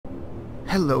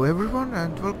Hello everyone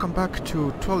and welcome back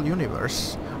to Troll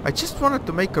Universe. I just wanted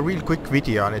to make a real quick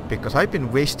video on it because I've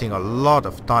been wasting a lot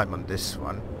of time on this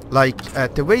one. Like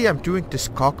the way I'm doing this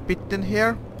cockpit in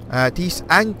here, these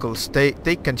angles they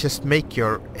can just make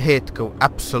your head go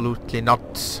absolutely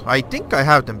nuts. I think I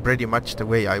have them pretty much the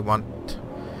way I want.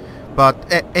 But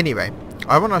anyway,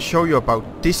 I want to show you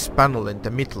about this panel in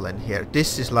the middle in here.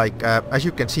 This is like, as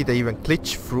you can see, they even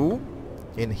glitch through.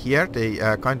 In here they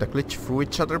kind of glitch through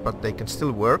each other, but they can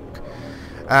still work.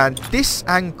 And this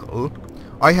angle,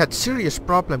 I had serious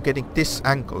problem getting this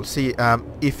angle. See,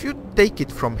 if you take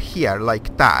it from here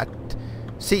like that,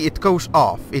 see, it goes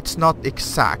off. It's not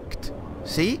exact.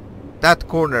 See that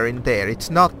corner in there, it's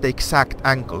not the exact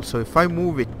angle. So if I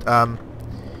move it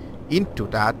into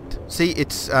that, see,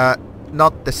 it's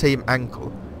not the same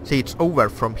angle. See, it's over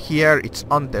from here, it's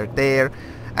under there,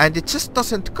 and it just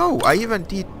doesn't go. I even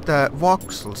did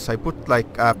voxels. I put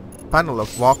like a panel of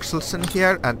voxels in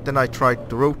here, and then I tried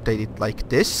to rotate it like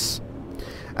this,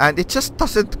 and it just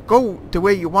doesn't go the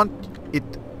way you want. It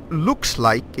looks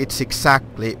like it's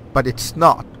exactly, but it's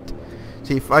not.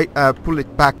 See, if I pull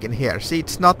it back in here, see,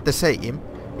 it's not the same.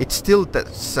 It's still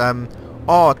this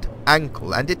odd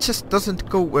angle, and it just doesn't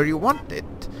go where you want it.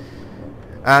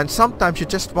 And sometimes you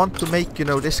just want to make, you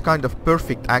know, this kind of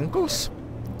perfect angles.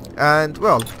 And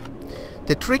well,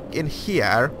 the trick in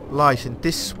here lies in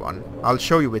this one. I'll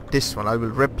show you with this one. I will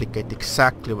replicate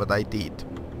exactly what I did.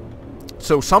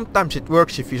 So sometimes it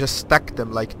works if you just stack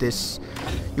them like this.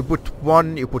 You put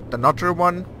one, you put another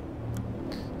one,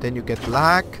 then you get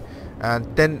lag,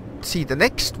 and then see the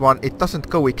next one, it doesn't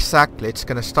go exactly. It's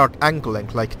gonna start angling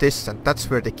like this, and that's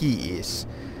where the key is.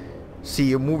 See,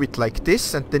 you move it like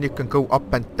this, and then you can go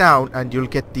up and down, and you'll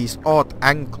get these odd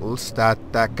angles that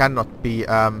cannot be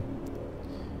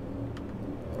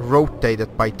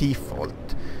rotated by default.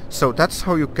 So that's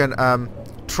how you can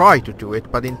try to do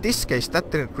it, but in this case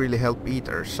that didn't really help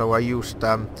either. So I used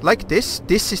like this.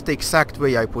 This is the exact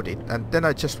way I put it, and then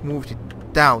I just moved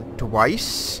it down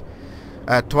twice.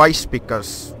 Twice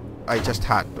because I just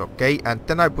had, okay? And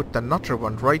then I put another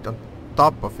one right on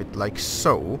top of it like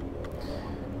so.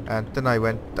 And then I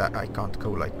went, I can't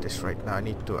go like this right now. I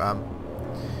need to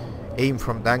aim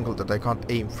from the angle that I can't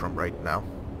aim from right now.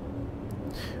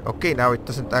 Okay, now it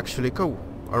doesn't actually go.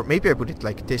 Or maybe I put it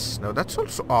like this. No, that's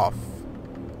also off.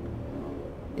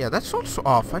 Yeah, that's also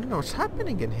off. I don't know what's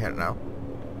happening in here now.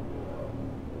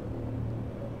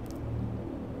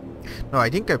 No, I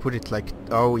think I put it like...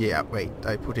 Oh yeah, wait.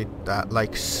 I put it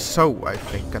like so, I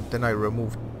think. And then I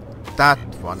removed that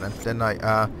one. And then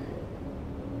I...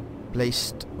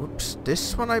 placed, oops,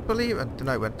 this one I believe, and then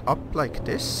I went up like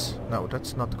this. No,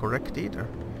 that's not correct either.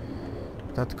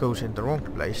 That goes in the wrong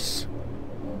place.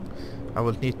 I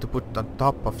will need to put on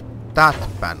top of that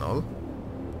panel.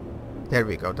 There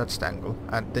we go, that's the angle.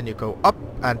 And then you go up,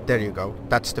 and there you go.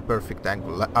 That's the perfect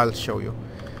angle. I'll show you.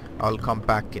 I'll come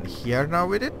back in here now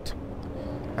with it.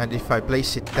 And if I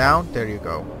place it down, there you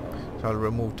go. So I'll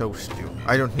remove those two.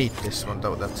 I don't need this one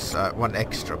though, that's one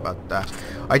extra, but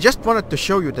I just wanted to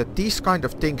show you that these kind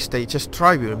of things, they just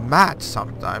drive you mad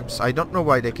sometimes. I don't know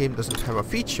why the game doesn't have a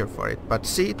feature for it, but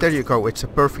see, there you go, it's a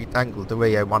perfect angle the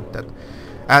way I wanted.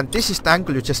 And this is the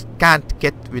angle you just can't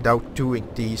get without doing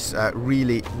these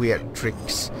really weird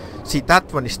tricks. See,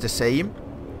 that one is the same.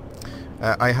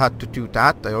 I had to do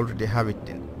that, I already have it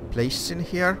in place in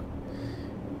here.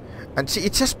 And see,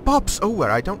 it just pops over.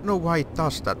 I don't know why it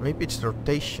does that. Maybe it's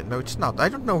rotation. No, it's not. I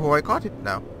don't know how I got it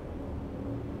now.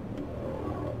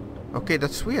 Okay,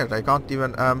 that's weird. I can't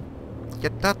even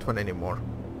get that one anymore.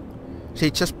 See,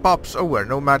 it just pops over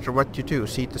no matter what you do.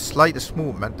 See, the slightest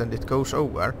movement and it goes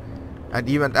over. And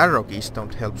even arrow keys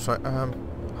don't help. So,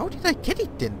 how did I get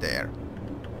it in there?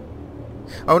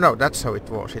 Oh no, that's how it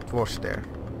was. It was there.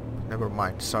 Never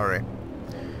mind, sorry.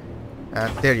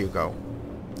 And there you go.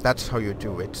 That's how you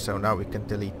do it, so now we can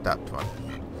delete that one.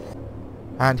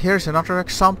 And here's another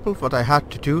example what I had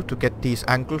to do to get these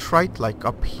angles right, like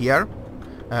up here.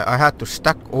 I had to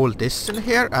stack all this in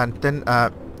here, and then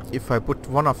if I put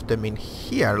one of them in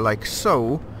here, like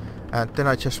so, and then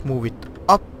I just move it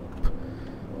up,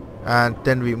 and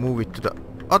then we move it to the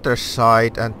other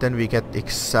side, and then we get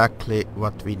exactly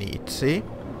what we need, see?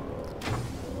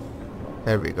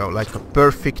 There we go, like a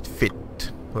perfect fit.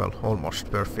 Well,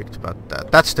 almost perfect, but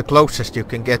that's the closest you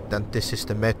can get, and this is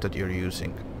the method you're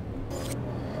using.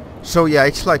 So yeah,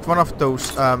 it's like one of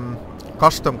those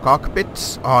custom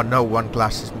cockpits. Oh no, one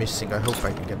glass is missing. I hope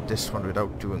I can get this one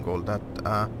without doing all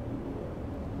that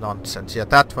nonsense. Yeah,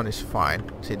 that one is fine.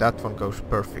 See, that one goes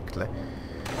perfectly.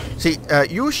 See,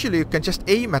 usually you can just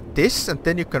aim at this, and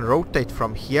then you can rotate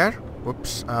from here.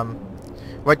 Whoops.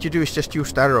 what you do is just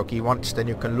use the arrow key once, then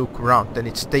you can look around, then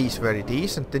it stays where it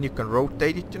is, and then you can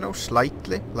rotate it, you know,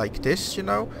 slightly, like this, you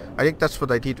know. I think that's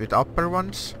what I did with upper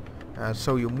ones.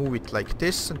 So you move it like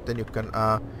this, and then you can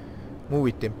move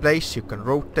it in place, you can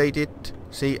rotate it,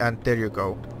 see, and there you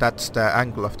go. That's the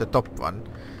angle of the top one.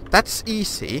 That's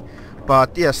easy,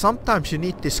 but yeah, sometimes you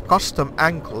need these custom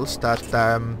angles that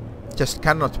just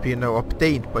cannot be, you know,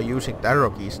 obtained by using the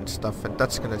arrow keys and stuff, and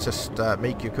that's gonna just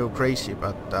make you go crazy.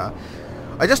 But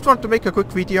I just want to make a quick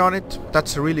video on it.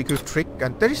 That's a really good trick,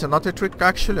 and there is another trick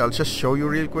actually. I'll just show you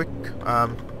real quick.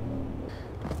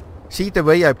 See the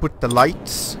way I put the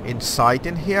lights inside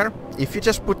in here? If you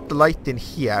just put the light in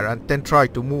here and then try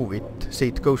to move it, see,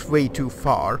 it goes way too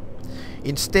far.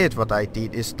 Instead what I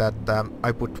did is that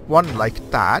I put one like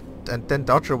that, and then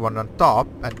the other one on top,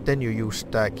 and then you use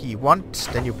the key once,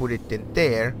 then you put it in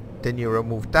there, then you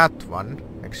remove that one.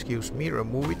 Excuse me,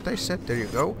 remove it, I said, there you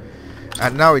go.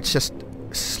 And now it's just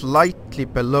slightly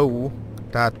below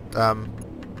that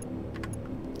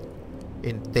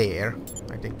in there.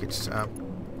 I think it's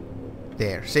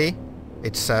there, see?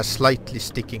 It's slightly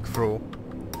sticking through.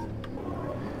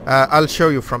 I'll show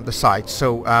you from the side.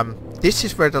 So this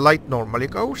is where the light normally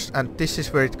goes, and this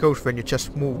is where it goes when you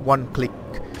just move one click.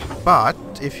 But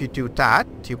if you do that,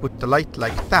 you put the light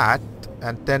like that,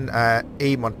 and then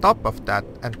aim on top of that,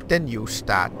 and then use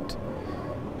that.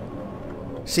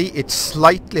 See, it's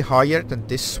slightly higher than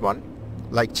this one,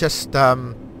 like just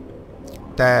the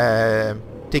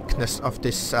thickness of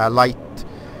this light.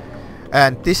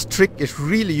 And this trick is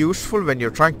really useful when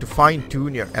you're trying to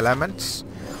fine-tune your elements.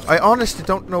 I honestly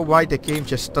don't know why the game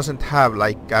just doesn't have,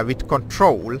 like, with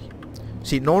control.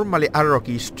 See, normally arrow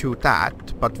keys do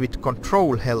that, but with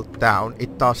control held down,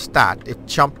 it does that. It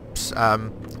jumps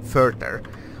further.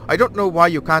 I don't know why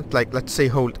you can't, like, let's say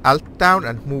hold Alt down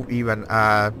and move even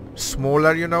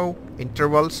smaller, you know,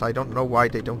 intervals. I don't know why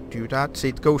they don't do that. See,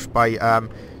 it goes by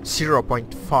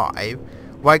 0.5.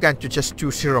 Why can't you just do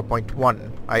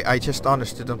 0.1? I just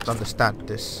honestly don't understand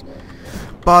this.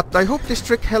 But I hope this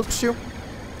trick helps you.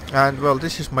 And well,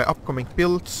 this is my upcoming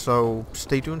build, so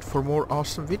stay tuned for more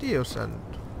awesome videos, and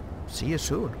see you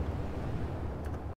soon.